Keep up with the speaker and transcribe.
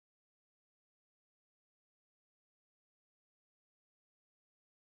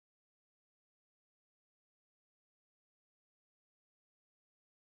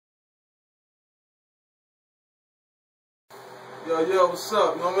Yo, what's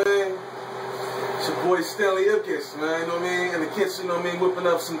up, you know what I mean? It's your boy Stanley Ipkins, man, you know what I mean? In the kitchen, you know what I mean? Whipping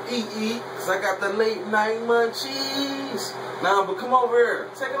up some cause I got the late night munchies. Nah, but come over here.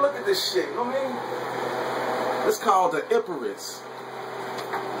 Take a look at this shit, you know what I mean? It's called the Ipkins.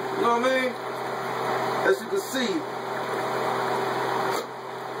 You know what I mean? As you can see,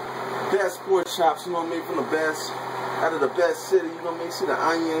 best pork chops, you know what I mean? From the best, out of the best city, you know what I mean? See the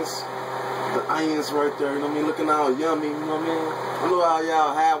onions right there, you know what I mean? Looking all yummy, you know what I mean? I know how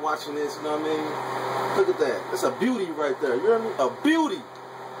y'all have watching this, you know what I mean? Look at that. It's a beauty right there, you hear me? A beauty. You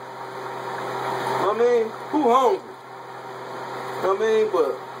know what I mean? Who hungry? You know what I mean?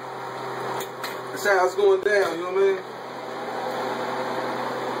 But that's how it's going down, you know what I mean?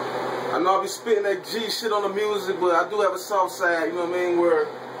 I know I be spitting that G shit on the music, but I do have a soft side, you know what I mean, where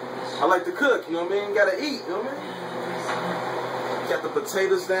I like to cook, you know what I mean? Gotta eat, you know what I mean? Got the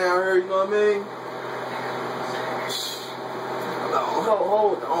potatoes down here, you know what I mean?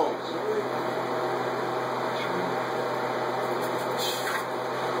 Hold on.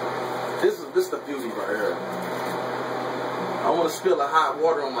 This the beauty right here. I want to spill the hot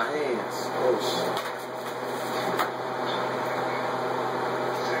water on my hands. Oh shit.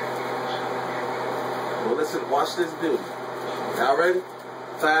 Well, listen, watch this beauty. Y'all ready?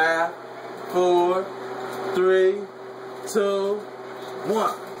 5, 4, 3, 2,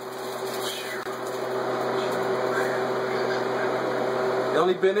 1. It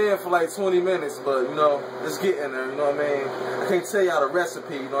only been in for like 20 minutes, but you know, it's getting there, you know what I mean? I can't tell y'all the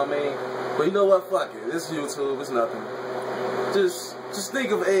recipe, you know what I mean? But you know what, fuck it, it's YouTube, it's nothing. Just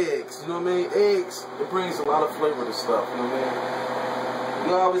think of eggs, you know what I mean? Eggs, it brings a lot of flavor to stuff, you know what I mean?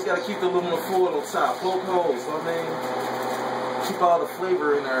 You always gotta keep the aluminum foil on top, poke holes, you know what I mean? Keep all the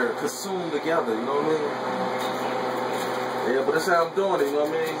flavor in there, consumed together, you know what I mean? Yeah, but that's how I'm doing it, you know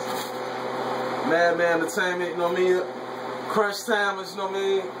what I mean? Madman Entertainment, you know what I mean? CrunchTymerz, you know what I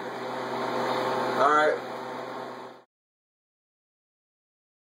mean? Alright.